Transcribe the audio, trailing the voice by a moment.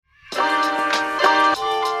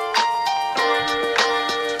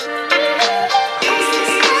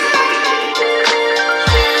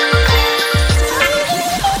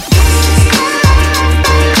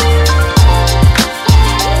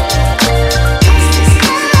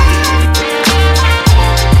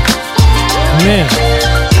man.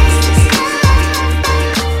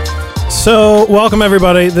 So, welcome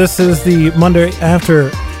everybody. This is the Monday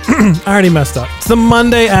after. I already messed up. It's the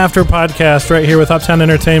Monday after podcast right here with Uptown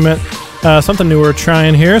Entertainment. Something new we're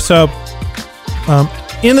trying here. So,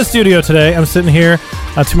 in the studio today, I'm sitting here.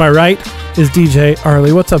 To my right is DJ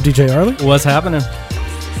Arley. What's up, DJ Arley? What's happening?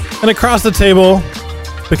 And across the table,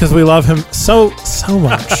 because we love him so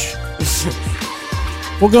much,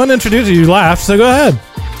 we'll go ahead and introduce you. You laughed, so go ahead.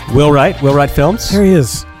 Will Wright Films. Here he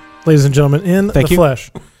is, ladies and gentlemen, in Thank the you.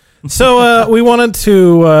 flesh. So we wanted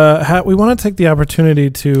to take the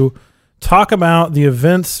opportunity to talk about the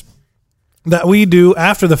events that we do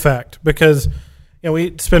after the fact, because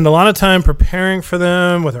we spend a lot of time preparing for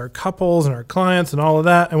them with our couples and our clients and all of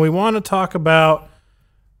that, and we want to talk about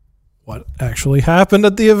what actually happened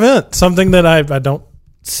at the event, something that I don't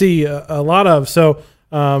see a lot of. So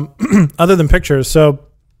other than pictures, so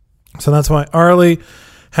that's why Arley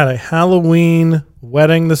had a Halloween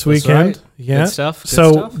wedding this weekend. Right. Yeah. Good stuff.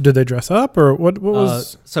 Did they dress up or what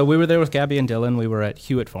was? So we were there with Gabby and Dylan. We were at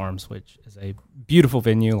Huitt Farms, which is a beautiful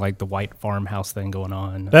venue, like the white farmhouse thing going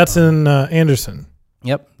on. That's in Anderson.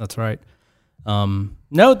 Yep, that's right.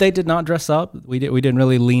 No, they did not dress up. We didn't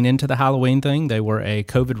really lean into the Halloween thing. They were a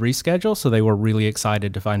COVID reschedule, so they were really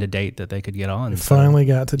excited to find a date that they could get on. Finally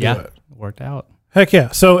got to do it. It worked out. Heck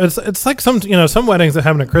yeah. So it's like some weddings that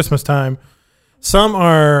happen at Christmas time. Some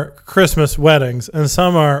are Christmas weddings and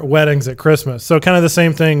some are weddings at Christmas. So kind of the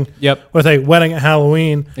same thing with a wedding at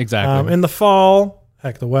Halloween. Exactly. In the fall,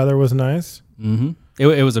 heck, the weather was nice. Mm-hmm.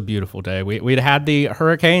 It was a beautiful day. We'd had the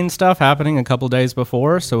hurricane stuff happening a couple days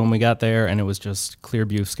before, so when we got there and it was just clear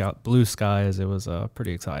blue skies, it was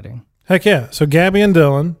pretty exciting. Heck yeah. So Gabby and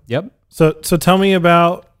Dylan. Yep. So tell me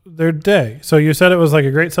about their day. So you said it was like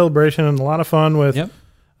a great celebration and a lot of fun with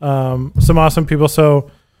some awesome people. So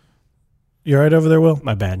you all right over there, Will?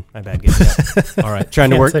 My bad. All right. I'm trying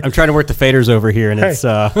to work the faders over here, and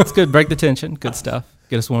it's good. Break the tension. Good stuff.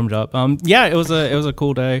 Get us warmed up. It was a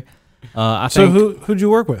cool day. Who'd you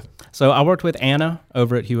work with? So I worked with Anna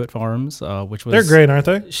over at Huitt Farms, which was... They're great, aren't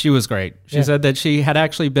they? She was great. She said that she had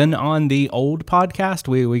actually been on the old podcast.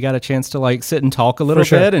 We got a chance to sit and talk a little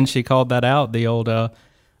bit, and she called that out, the old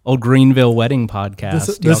Greenville wedding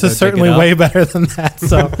podcast. This is certainly way better than that,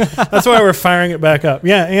 so that's why we're firing it back up.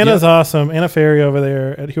 Yeah, Anna's awesome. Anna Ferry over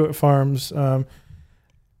there at Huitt Farms.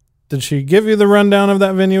 Did she give you the rundown of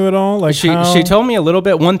that venue at all? She told me a little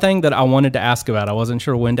bit. One thing that I wanted to ask about, I wasn't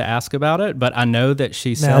sure when to ask about it, but I know that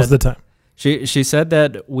she said... Now's the time. She said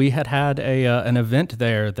that we had an event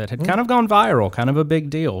there that had kind of gone viral, kind of a big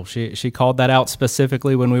deal. She called that out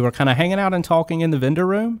specifically when we were kind of hanging out and talking in the vendor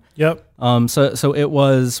room. Yep. So it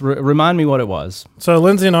was... remind me what it was. So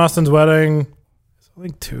Lindsay and Austin's wedding, I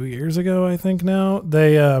think 2 years ago, I think now,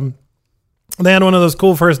 they had one of those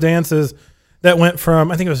cool first dances that went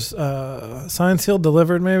from, I think it was Signed, Sealed,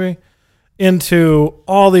 Delivered maybe, into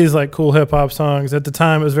all these cool hip hop songs. At the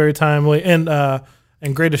time, it was very timely, and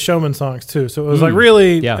Greatest Showman songs too. So it was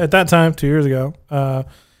really, at that time, 2 years ago,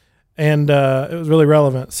 and it was really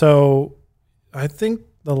relevant. So I think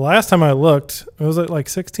the last time I looked, it was at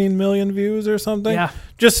 16 million views or something. Yeah.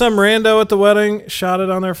 Just some rando at the wedding shot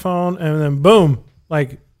it on their phone, and then boom,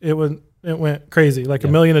 it went crazy, a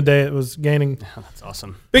million a day. It was gaining. Oh, that's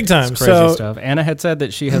awesome. Big time. That's crazy stuff. Anna had said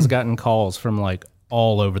that she has gotten calls from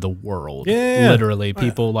all over the world. Yeah. Literally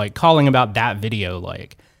people calling about that video,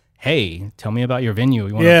 hey, tell me about your venue.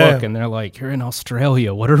 We want to book. And they're like, you're in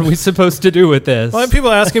Australia. What are we supposed to do with this? Well, I have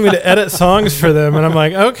people asking me to edit songs for them. And I'm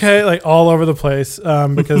like, okay, all over the place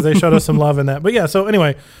because they showed us some love in that. But yeah, so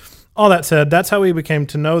anyway, all that said, that's how we became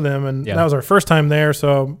to know them. And that was our first time there.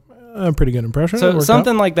 So a pretty good impression. So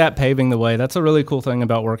something like that paving the way. That's a really cool thing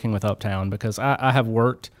about working with Uptown, because I have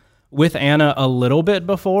worked with Anna a little bit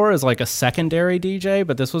before as a secondary DJ,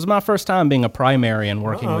 but this was my first time being a primary and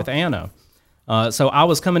working with Anna. So I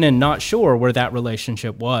was coming in not sure where that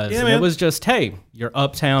relationship was. Yeah, and it was just, hey, you're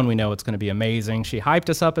Uptown. We know it's going to be amazing. She hyped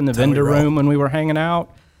us up in the vendor room when we were hanging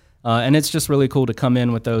out. And it's just really cool to come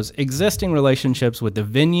in with those existing relationships with the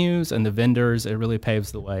venues and the vendors. It really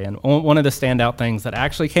paves the way. And one of the standout things that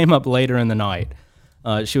actually came up later in the night,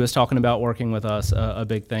 she was talking about working with us. A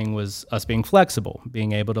big thing was us being flexible,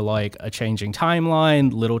 being able to a changing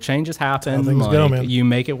timeline. Little changes happen. Things go, man. You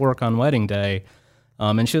make it work on wedding day.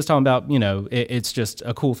 And she was talking about, it's just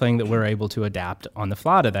a cool thing that we're able to adapt on the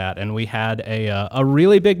fly to that. And we had a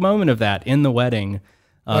really big moment of that in the wedding.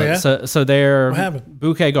 So their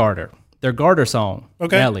bouquet garter, their garter song,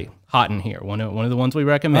 Nelly, Hot in Here, one of the ones we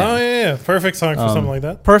recommend. Oh yeah, perfect song for something like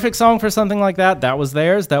that. Perfect song for something like that. That was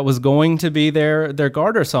theirs. That was going to be their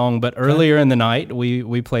garter song. But earlier in the night,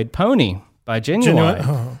 we played Pony by Genuine.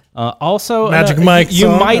 Oh. Also, Magic Mike you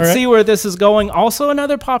song, might right. see where this is going. Also,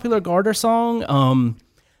 another popular garter song.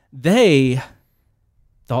 They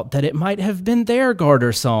thought that it might have been their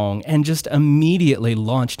garter song and just immediately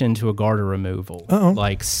launched into a garter removal,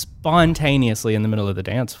 like spontaneously in the middle of the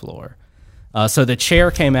dance floor. So the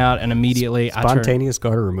chair came out and immediately Spontaneous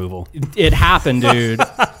garter removal. it happened, dude.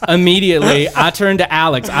 Immediately, I turned to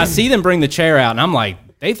Alex. I see them bring the chair out, and I'm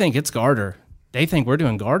like, they think it's garter. They think we're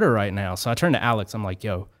doing garter right now. So I turned to Alex. I'm like,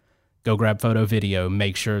 yo, go grab photo, video,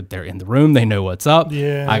 make sure they're in the room. They know what's up.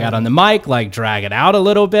 Yeah. I got on the mic, like drag it out a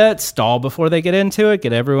little bit, stall before they get into it,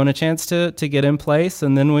 get everyone a chance to get in place.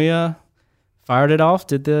 And then we fired it off,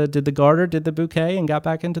 did the garter, did the bouquet, and got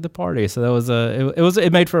back into the party. So that was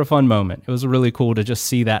it made for a fun moment. It was really cool to just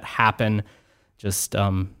see that happen just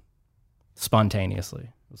spontaneously.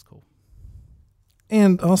 It was cool.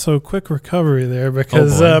 And also quick recovery there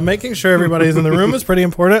because making sure everybody's in the room is pretty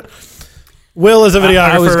important. Will is a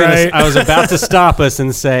videographer, right? I was about to stop us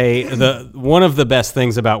and say one of the best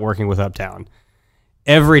things about working with Uptown.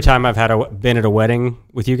 Every time I've been at a wedding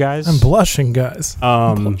with you guys, I'm blushing, guys.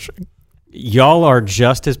 I'm blushing. Y'all are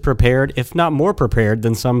just as prepared, if not more prepared,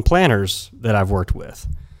 than some planners that I've worked with.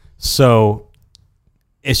 So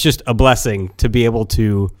it's just a blessing to be able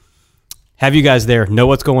to have you guys there, know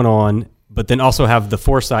what's going on, but then also have the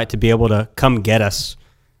foresight to be able to come get us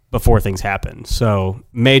before things happen. So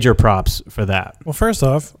major props for that. Well, first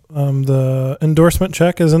off, the endorsement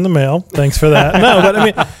check is in the mail. Thanks for that. No, but I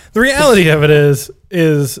mean, the reality of it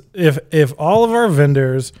is if all of our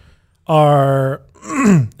vendors are,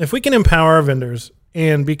 if we can empower our vendors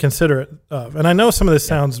and be considerate of, and I know some of this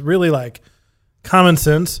sounds really like common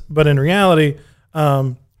sense, but in reality,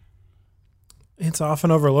 it's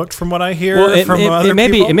often overlooked from what I hear from other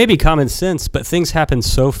people. It may be common sense, but things happen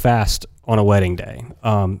so fast on a wedding day.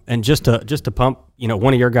 And just to pump,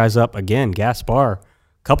 one of your guys up again, Gaspar, a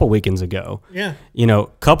couple weekends ago. Yeah.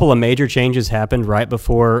 Couple of major changes happened right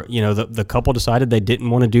before, the couple decided they didn't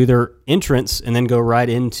want to do their entrance and then go right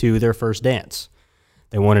into their first dance.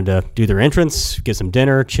 They wanted to do their entrance, get some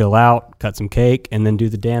dinner, chill out, cut some cake, and then do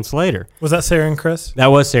the dance later. Was that Sarah and Chris? That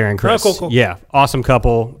was Sarah and Chris. Oh, cool. Yeah, awesome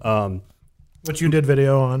couple. Which you did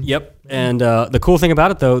video on. Yep. And the cool thing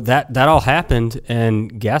about it, though, that all happened,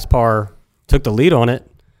 and Gaspar took the lead on it,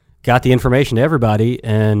 got the information to everybody,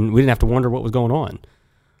 and we didn't have to wonder what was going on.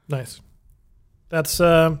 Nice. That's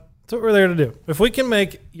what we're there to do. If we can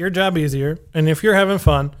make your job easier, and if you're having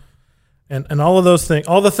fun, and all of those things,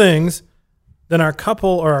 all the things, then our couple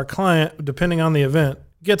or our client, depending on the event,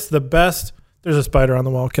 gets the best. There's a spider on the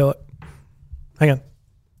wall. Kill it. Hang on.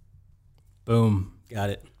 Boom.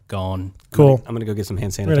 Got it. Gone. Cool. I'm gonna go get some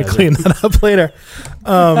hand sanitizer. We're going to clean that up later.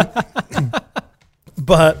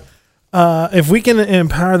 But if we can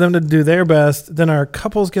empower them to do their best, then our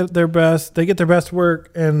couples get their best. They get their best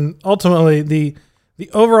work. And ultimately, the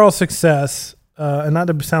overall success, and not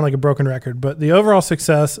to sound like a broken record, but the overall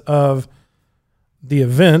success of the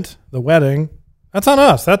event, the wedding, that's on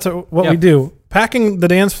us. That's what we do. Packing the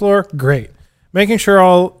dance floor, great. Making sure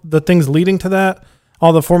all the things leading to that,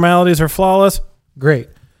 all the formalities are flawless, great.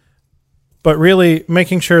 But really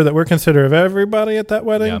making sure that we're considerate of everybody at that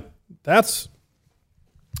wedding, that's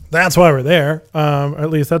why we're there. Or at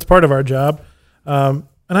least that's part of our job. And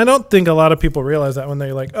I don't think a lot of people realize that when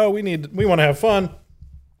they're like, oh, we want to have fun.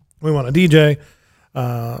 We want to DJ,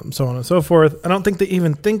 so on and so forth. I don't think they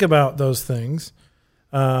even think about those things.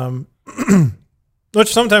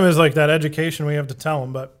 Which sometimes is like that education we have to tell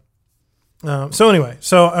them. But so anyway,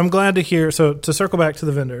 so I'm glad to hear. So to circle back to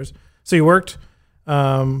the vendors. So you worked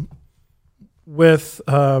with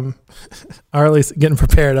Arley's getting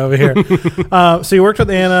prepared over here. So you worked with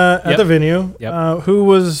Anna at the venue. Yep. Who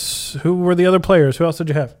were the other players? Who else did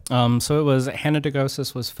you have? So it was Hannah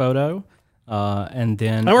DeGosis was photo, and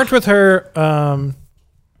then I worked with her.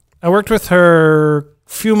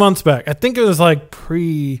 A few months back. I think it was like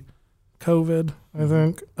pre-COVID. I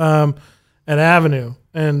think at Avenue,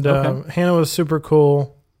 and Hannah was super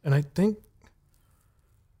cool. And I think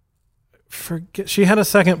she had a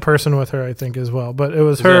second person with her, I think, as well. But it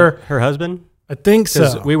was her husband. I think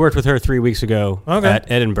so. We worked with her 3 weeks ago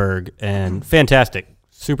at Edinburgh, and fantastic,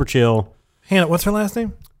 super chill. Hannah, what's her last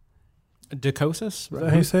name? DeGosis. Is that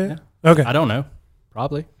how you say it? Yeah. Okay. I don't know.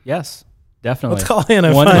 Probably. Yes. Definitely. Let's call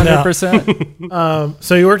Hannah. 100%.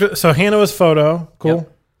 So you worked. So Hannah was photo. Cool.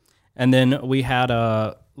 Yep. And then we had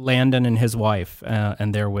Landon and his wife,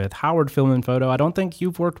 and they're with Howard Film and Photo. I don't think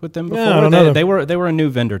you've worked with them before. Yeah, I don't know they were a new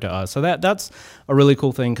vendor to us, so that's a really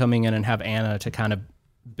cool thing coming in and have Anna to kind of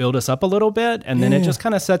build us up a little bit, and then it just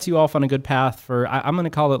kind of sets you off on a good path for. I'm going to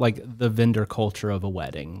call it like the vendor culture of a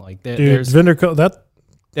wedding. Like there's vendor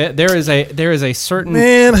There is a certain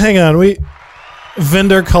Man, hang on.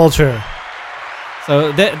 Vendor culture.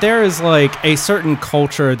 So there is like a certain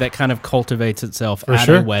culture that kind of cultivates itself at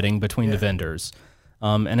a wedding between the vendors.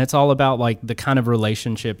 And it's all about like the kind of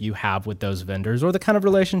relationship you have with those vendors or the kind of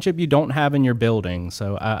relationship you don't have in your building.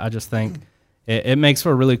 So I just think it makes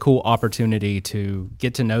for a really cool opportunity to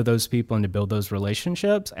get to know those people and to build those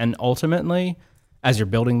relationships. And ultimately, as you're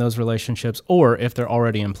building those relationships, or if they're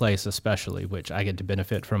already in place, especially, which I get to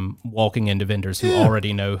benefit from walking into vendors who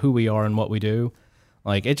already know who we are and what we do.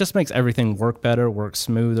 Like, it just makes everything work better, work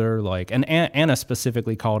smoother. Like, and Anna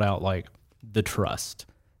specifically called out, like, the trust.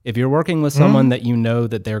 If you're working with someone that you know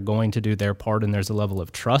that they're going to do their part and there's a level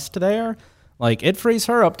of trust there, like, it frees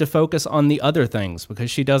her up to focus on the other things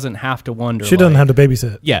because she doesn't have to wonder. She doesn't have to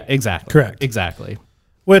babysit. Yeah, exactly. Correct. Exactly.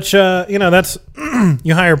 Which, that's,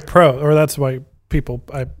 you hire pro, or that's why people,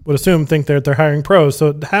 I would assume, think they're hiring pros.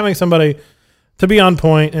 So having somebody to be on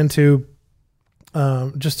point and to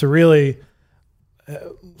just to really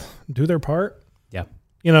do their part. Yeah.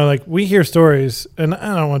 Like we hear stories, and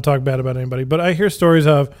I don't want to talk bad about anybody, but I hear stories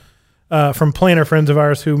of from planner friends of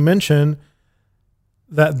ours who mention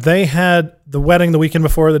that they had the wedding the weekend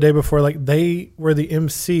before, the day before, like they were the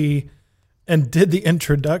MC and did the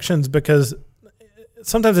introductions because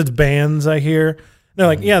sometimes it's bands I hear. They're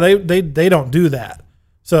like, yeah, they don't do that.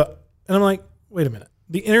 So, and I'm like, wait a minute.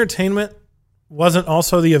 The entertainment wasn't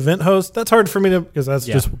also the event host. That's hard for me to, because that's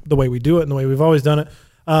just the way we do it and the way we've always done it.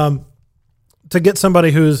 To get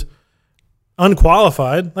somebody who's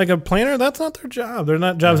unqualified, like a planner, that's not their job. Their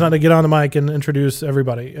job's not to get on the mic and introduce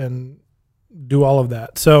everybody and do all of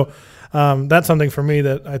that. So that's something for me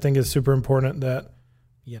that I think is super important that,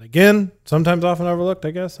 yet again, sometimes often overlooked,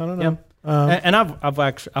 I guess. I don't know. Yeah. And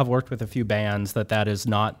I've worked with a few bands that is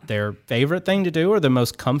not their favorite thing to do or the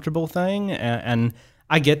most comfortable thing. And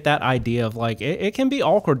I get that idea of like, it can be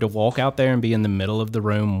awkward to walk out there and be in the middle of the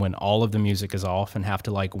room when all of the music is off and have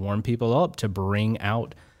to like warm people up to bring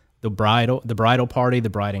out the bridal party, the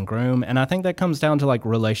bride and groom. And I think that comes down to like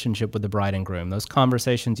relationship with the bride and groom. Those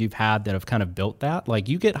conversations you've had that have kind of built that, like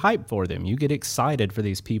you get hyped for them. You get excited for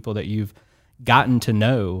these people that you've gotten to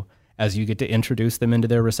know as you get to introduce them into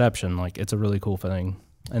their reception. Like it's a really cool thing.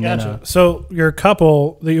 And gotcha. then, so your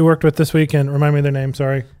couple that you worked with this weekend, remind me of their name,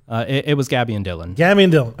 sorry. It was Gabby and Dylan. Gabby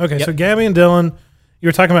and Dylan. Okay, Yep. So Gabby and Dylan, you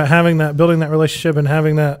were talking about building that relationship and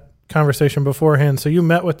having that conversation beforehand. So you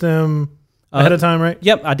met with them ahead of time, right?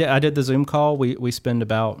 Yep, I did the Zoom call. We spend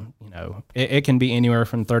about, it can be anywhere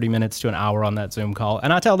from 30 minutes to an hour on that Zoom call.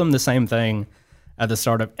 And I tell them the same thing at the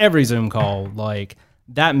start of every Zoom call, like,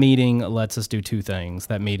 that meeting lets us do two things.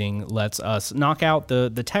 That meeting lets us knock out the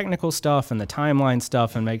technical stuff and the timeline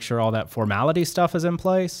stuff and make sure all that formality stuff is in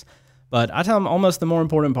place. But I tell them almost the more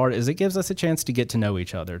important part is it gives us a chance to get to know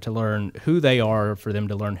each other, to learn who they are, for them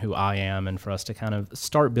to learn who I am, and for us to kind of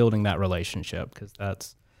start building that relationship, because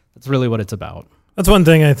that's really what it's about. That's one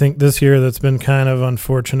thing I think this year that's been kind of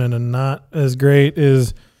unfortunate and not as great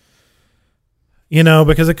is,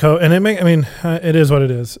 because of COVID, and it is what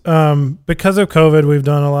it is. Because of COVID, we've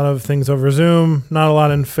done a lot of things over Zoom, not a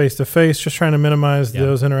lot in face-to-face, just trying to minimize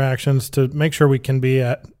those interactions to make sure we can be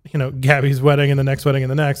at, Gabby's wedding and the next wedding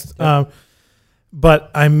and the next. Yep.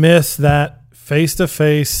 But I miss that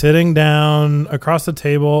face-to-face, sitting down across the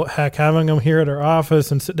table, heck, having them here at our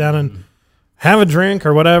office and sit down and have a drink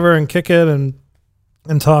or whatever and kick it and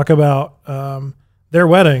talk about their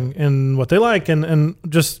wedding and what they like and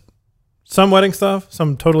just some wedding stuff,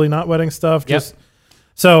 some totally not wedding stuff. Just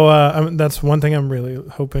so that's one thing I'm really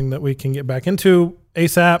hoping that we can get back into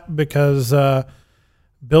ASAP, because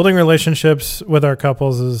building relationships with our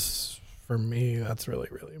couples is, for me, that's really,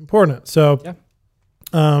 really important. So,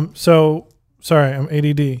 so sorry, I'm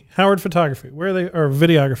ADD. Howard Photography, where are they, or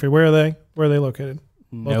Videography? Where are they located?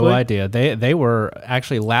 No Locally? idea. They were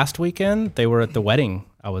actually last weekend. They were at the wedding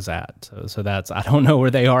I was at. So that's, I don't know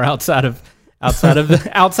where they are outside of this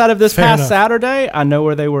Fair past enough. Saturday. I know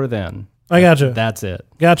where they were then. I gotcha. That's it.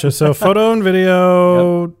 Gotcha. So photo and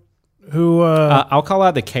video. Who? I'll call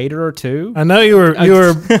out the caterer too. I know you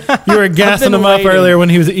were gassing him up earlier when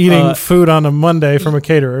he was eating food on a Monday from a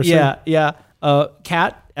caterer. So. Yeah.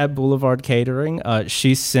 Kat at Boulevard Catering.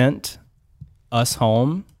 She sent us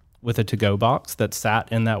home with a to-go box that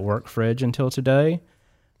sat in that work fridge until today.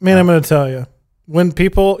 Man, I'm going to tell you. When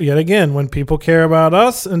people care about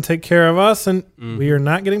us and take care of us, and we are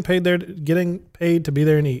not getting paid to be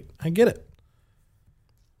there and eat. I get it.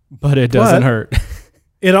 But it doesn't hurt.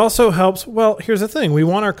 It also helps. Well, here's the thing. We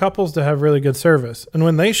want our couples to have really good service. And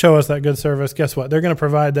when they show us that good service, guess what? They're going to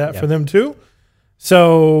provide that for them too.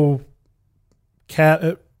 So, Kat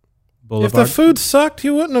at Boulevard. If the food sucked,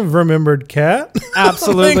 you wouldn't have remembered Cat.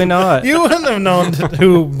 Absolutely not. You wouldn't have known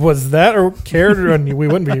who was that or cared, or we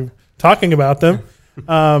wouldn't be talking about them.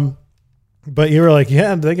 But you were like,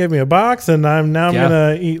 yeah, they gave me a box, and I'm going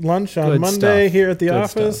to eat lunch on Monday here at the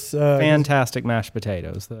office. Fantastic mashed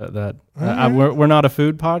potatoes. We're not a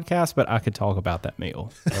food podcast, but I could talk about that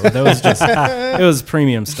meal. That was just, it was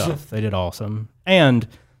premium stuff. They did awesome. And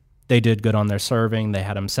they did good on their serving. They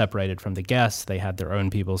had them separated from the guests. They had their own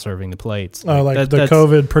people serving the plates. The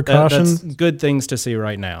COVID precautions. That's good things to see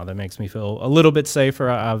right now. That makes me feel a little bit safer.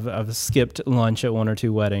 I've skipped lunch at one or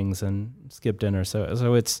two weddings and skipped dinner.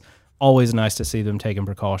 So it's always nice to see them taking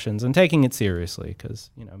precautions and taking it seriously because,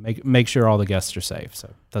 make sure all the guests are safe. So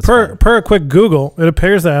that's per a quick Google, it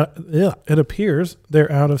appears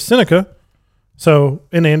they're out of Seneca. So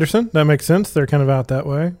in Anderson, that makes sense. They're kind of out that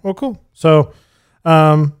way. Well, cool. So,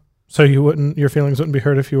 your feelings wouldn't be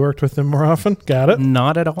hurt if you worked with them more often. Got it.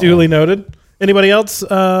 Not at all. Duly noted. Anybody else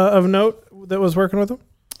of note that was working with them?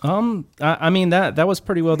 I mean, that was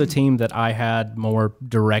pretty well the team that I had more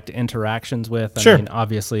direct interactions with. Sure. I mean,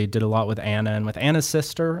 obviously did a lot with Anna and with Anna's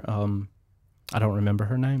sister. I don't remember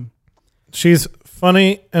her name. She's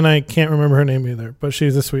funny, and I can't remember her name either, but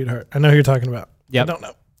she's a sweetheart. I know who you're talking about. Yep. I don't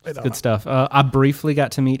know. Good stuff. I briefly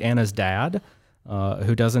got to meet Anna's dad,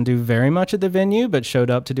 who doesn't do very much at the venue, but showed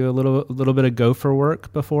up to do a little bit of gopher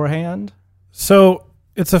work beforehand. So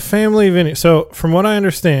it's a family venue. So from what I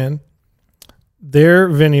understand, their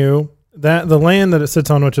venue, that the land that it sits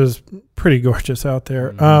on, which is pretty gorgeous out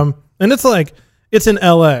there, and it's in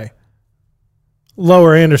LA,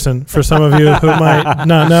 Lower Anderson, for some of you who might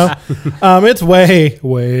not know. It's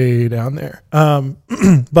way down there,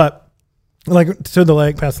 but like to the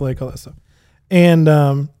lake, past the lake, all that stuff.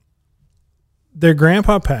 And their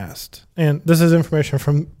grandpa passed, and this is information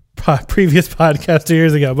from previous podcast 2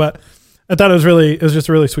 years ago, but I thought it was just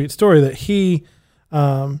a really sweet story that he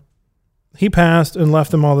passed and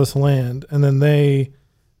left them all this land, and then they,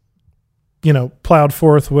 plowed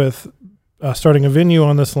forth with starting a venue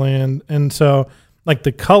on this land. And so, like,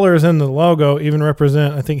 the colors in the logo even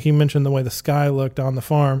represent, I think he mentioned the way the sky looked on the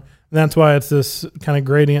farm. And that's why it's this kind of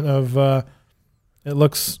gradient of, it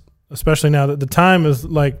looks, especially now that the time is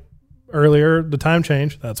like earlier, the time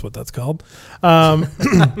change, that's what that's called. When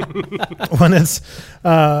it's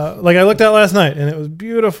like I looked out last night and it was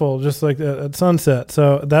beautiful, just like at sunset.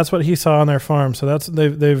 So that's what he saw on their farm. So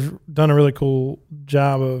they've done a really cool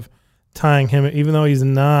job of tying him, even though he's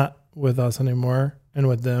not with us anymore and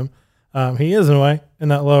with them. He is in a way in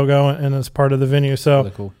that logo and it's part of the venue. So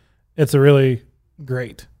really cool. It's a really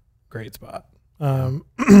great spot.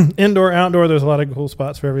 Indoor, outdoor, there's a lot of cool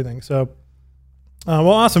spots for everything. So well,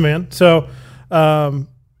 awesome, man. So,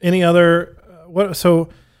 any other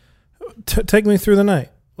take me through the night.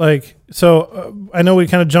 Like, I know we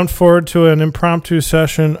kind of jumped forward to an impromptu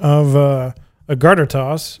session of a garter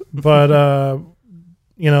toss, but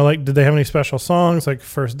did they have any special songs like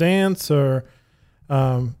first dance or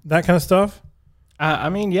that kind of stuff? I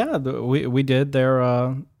mean, yeah, we did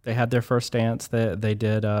they had their first dance. They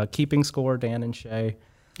did Keeping Score, Dan and Shay.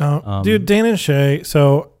 Dude, Dan and Shay.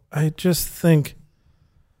 So I just think,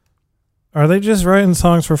 are they just writing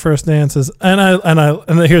songs for first dances? And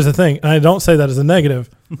here's the thing, and I don't say that as a negative.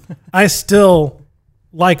 I still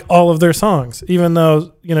like all of their songs, even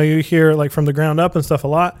though, you hear like From the Ground Up and stuff a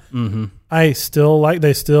lot. Mm-hmm. I still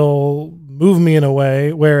they still move me in a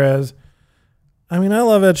way. Whereas, I mean, I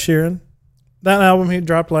love Ed Sheeran. That album he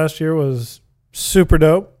dropped last year was super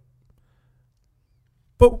dope.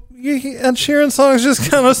 But Ed Sheeran songs just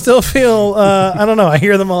kind of still feel, I don't know. I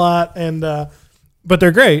hear them a lot and, but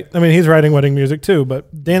they're great. I mean, he's writing wedding music too.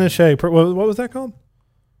 But Dan and Shay, what was that called?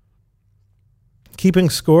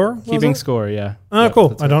 Keeping Score? Keeping Score, yeah. Oh, yep,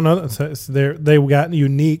 cool. I don't know. They got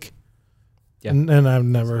unique, yep. and I've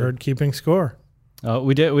never heard Keeping Score.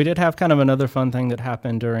 We did have kind of another fun thing that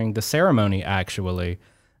happened during the ceremony, actually.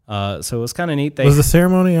 So it was kind of neat. Was the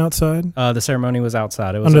ceremony outside? The ceremony was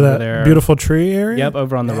outside. It was under over that there. Beautiful tree area? Yep,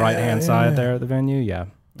 over on the right-hand side there at the venue, yeah.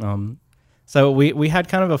 So we had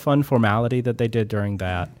kind of a fun formality that they did during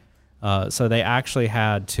that. So they actually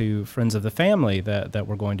had two friends of the family that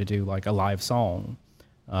were going to do like a live song.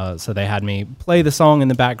 So they had me play the song in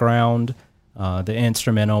the background, the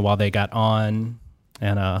instrumental while they got on,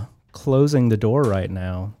 and closing the door right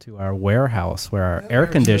now to our warehouse where our air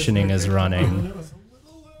conditioning is running.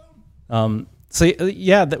 So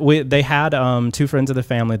yeah, they had two friends of the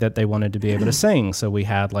family that they wanted to be able to sing. So we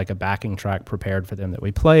had like a backing track prepared for them that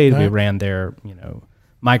we played. Right. We ran their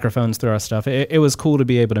microphones through our stuff. It was cool to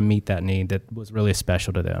be able to meet that need that was really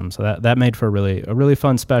special to them. So that made for a really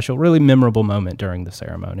fun, special, really memorable moment during the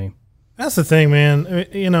ceremony. That's the thing, man.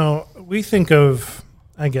 You know, we think of,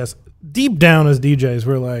 I guess, deep down as DJs,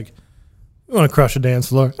 we're like, we want to crush a dance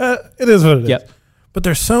floor. It is what it is. But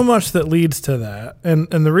there's so much that leads to that. And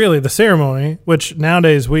the ceremony, which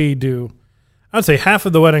nowadays we do, I would say half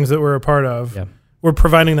of the weddings that we're a part of, we're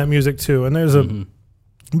providing that music too. And there's a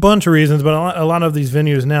bunch of reasons, but a lot of these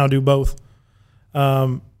venues now do both.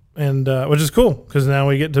 And which is cool because now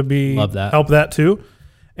we get to help that too.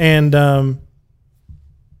 And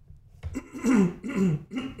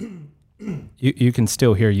you can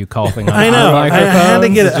still hear you coughing. On I know. I had to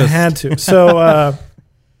get it. I had to. So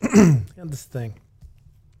this thing.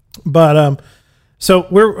 But so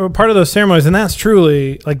we're part of those ceremonies, and that's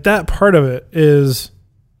truly like that part of it is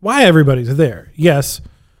why everybody's there. Yes,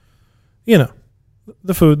 you know,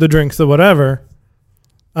 the food, the drinks, the whatever.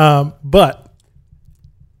 But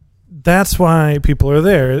that's why people are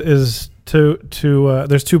there is to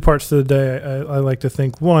there's two parts to the day I like to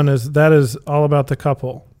think. One is that is all about the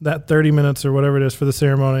couple. That 30 minutes or whatever it is for the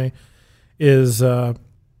ceremony is all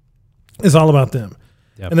about them.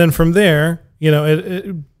 Yep. And then from there, you know,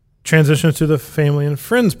 it transitions to the family and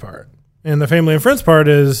friends part. And the family and friends part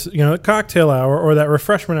is, you know, the cocktail hour or that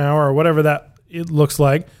refreshment hour or whatever that it looks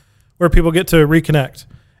like, where people get to reconnect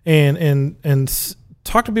and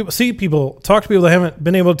talk to people, talk to people that haven't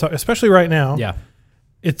been able to talk, especially right now. Yeah.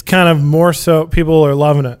 It's kind of more so people are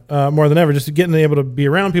loving it more than ever, just getting able to be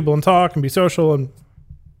around people and talk and be social and,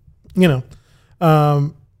 you know.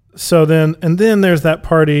 So then there's that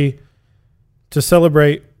party to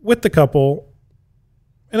celebrate with the couple.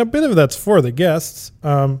 And a bit of that's for the guests.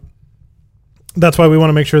 That's why we want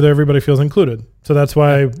to make sure that everybody feels included. So that's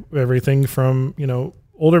why everything from, you know,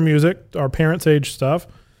 older music, our parents' age stuff,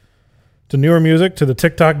 to newer music, to the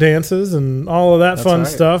TikTok dances and all of that fun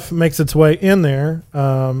stuff makes its way in there.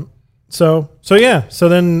 So you guys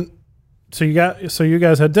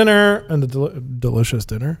had dinner and the delicious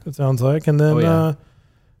dinner, it sounds like. And then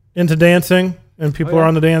into dancing and people are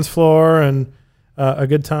on the dance floor and a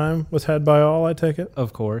good time was had by all, I take it.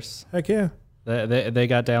 Of course. Heck yeah. They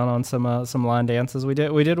got down on some line dances. We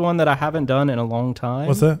did one that I haven't done in a long time.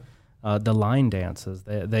 What's that? The line dances.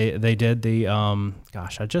 They did the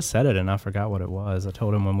I just said it and I forgot what it was. I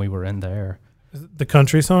told him when we were in there. Is it the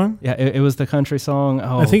country song? Yeah, it was the country song.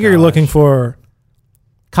 Oh, I think you're looking for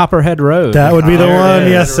Copperhead Road. That would be the one.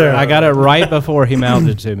 Yes, sir. I got it right before he mouthed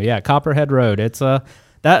it to me. Yeah, Copperhead Road. It's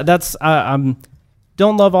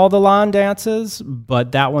don't love all the line dances,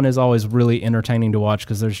 but that one is always really entertaining to watch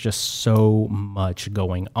because there's just so much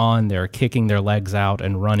going on. They're kicking their legs out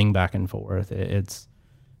and running back and forth. It's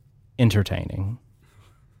entertaining.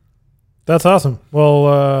 That's awesome.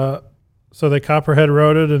 Well, so they Copperhead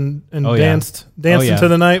Roaded and danced into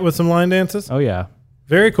the night with some line dances. Oh yeah,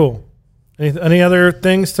 very cool. Any other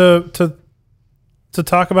things to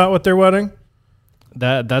talk about with their wedding?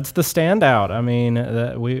 That's the standout. I mean,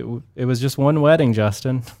 it was just one wedding,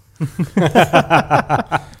 Justin. It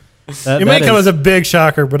may come as a big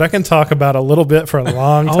shocker, but I can talk about a little bit for a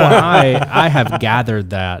long time. I have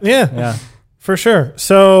gathered that. Yeah, for sure.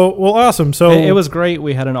 So, well, awesome. So it was great.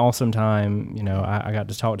 We had an awesome time. You know, I got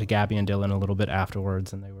to talk to Gabby and Dylan a little bit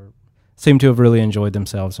afterwards, and they seemed to have really enjoyed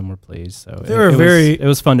themselves and were pleased. So it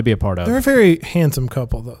was fun to be a part of. They're a very handsome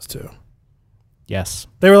couple, those two. Yes.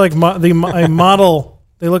 They were like a model.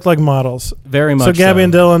 They looked like models. Very much so. Gabby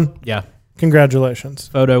and Dylan, yeah. Congratulations.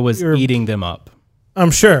 Photo was eating them up.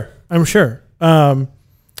 I'm sure. Well,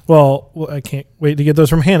 I can't wait to get those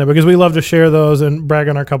from Hannah because we love to share those and brag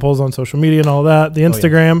on our couples on social media and all that. The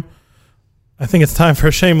Instagram. I think it's time for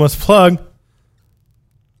a shameless plug.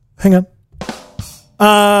 Hang on.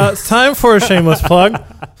 It's time for a shameless plug.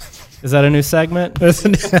 Is that a new segment?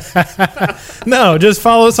 No, just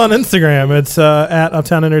follow us on Instagram. It's at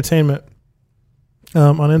Uptown Entertainment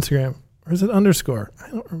on Instagram. Or is it underscore? I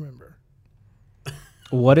don't remember.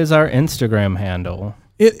 What is our Instagram handle?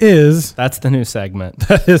 It is. That's the new segment.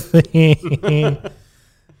 That is the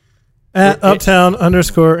at Uptown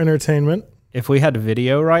underscore Entertainment. If we had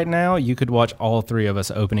video right now, you could watch all three of us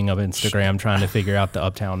opening up Instagram trying to figure out the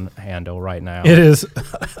Uptown handle right now. It is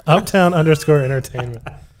Uptown underscore Entertainment.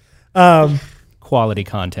 Quality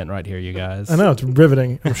content right here, you guys. I know, it's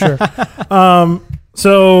riveting, I'm sure.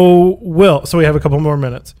 So we have a couple more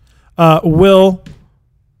minutes. Will,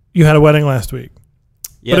 you had a wedding last week.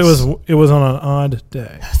 Yes. But it was on an odd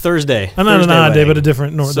day. Thursday. Not an odd day, but a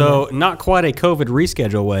different. So not quite a COVID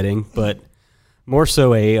reschedule wedding, but more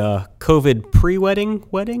so a COVID pre-wedding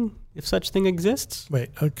wedding, if such thing exists. Wait,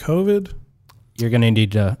 a COVID? You're going to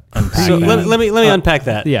need to unpack so that. Let me unpack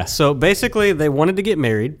that. Yeah. So basically, they wanted to get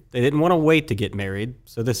married. They didn't want to wait to get married.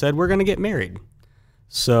 So they said, we're going to get married.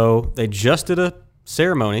 So they just did a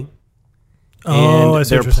ceremony Oh, I And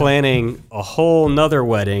see they're what you're saying. planning a whole nother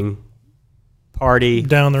wedding party,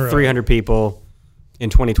 Down the road. 300 people in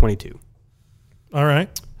 2022. All right.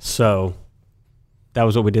 So that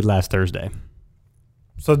was what we did last Thursday.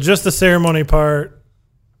 So just the ceremony part.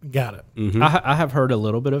 Got it. Mm-hmm. I have heard a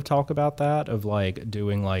little bit of talk about that, of like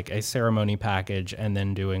doing like a ceremony package and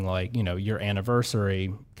then doing like, you know, your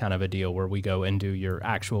anniversary kind of a deal where we go and do your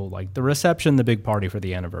actual, like the reception, the big party for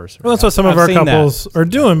the anniversary. Well, that's what some of I've our seen that. couples are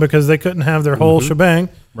doing because they couldn't have their whole shebang.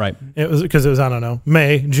 Right. It was because it was, I don't know,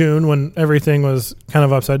 May, June, when everything was kind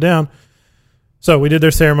of upside down. So we did their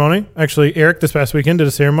ceremony. Actually, Eric this past weekend did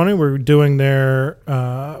a ceremony. We're doing their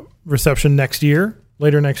reception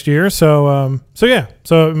later next year. So yeah.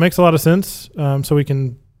 So it makes a lot of sense. So we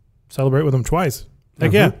can celebrate with them twice.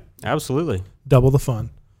 Heck yeah. Absolutely. Double the fun.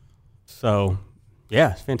 So,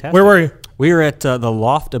 yeah, it's fantastic. Where were you? We were at the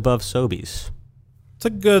Loft above Soby's. It's a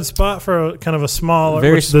good spot for a, kind of a small,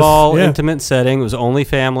 Very small, intimate setting. It was only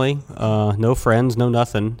family, no friends, no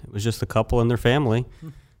nothing. It was just a couple and their family.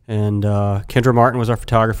 And Kendra Martin was our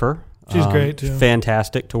photographer. She's great, too.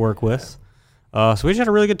 Fantastic to work with. So we just had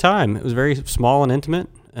a really good time. It was very small and intimate,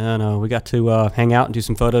 and we got to hang out and do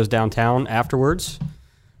some photos downtown afterwards.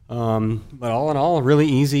 But all in all, a really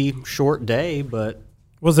easy, short day, but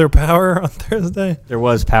Was there power on Thursday? there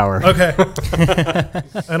was power. Okay.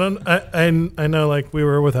 I know like we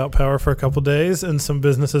were without power for a couple days and some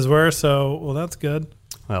businesses were, so well that's good.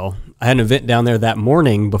 Well, I had an event down there that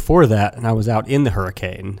morning before that, and I was out in the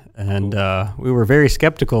hurricane, and we were very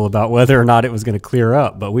skeptical about whether or not it was going to clear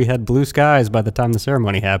up, but we had blue skies by the time the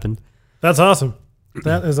ceremony happened. That's awesome.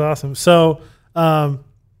 That is awesome. So I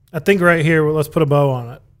think right here, let's put a bow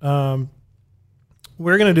on it.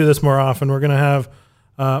 We're going to do this more often. We're going to have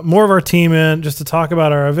more of our team in just to talk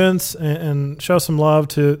about our events and show some love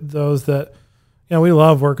to those that, you know, we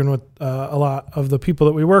love working with a lot of the people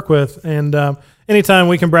that we work with. And anytime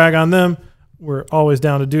we can brag on them, we're always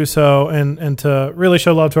down to do so and to really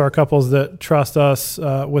show love to our couples that trust us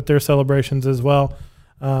with their celebrations as well.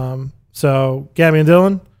 So Gabby and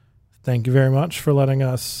Dylan, thank you very much for letting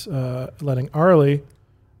us, letting Arley,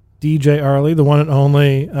 DJ Arley, the one and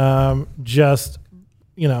only, just,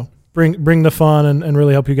 you know, bring the fun and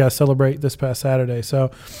really help you guys celebrate this past Saturday.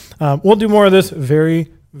 So we'll do more of this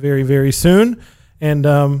very, very, very soon. And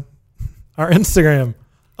our Instagram,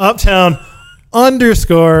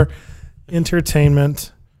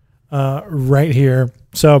 uptown_entertainment, right here.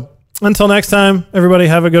 So until next time, everybody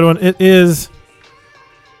have a good one. It is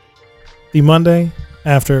the Monday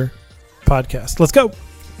After podcast. Let's go.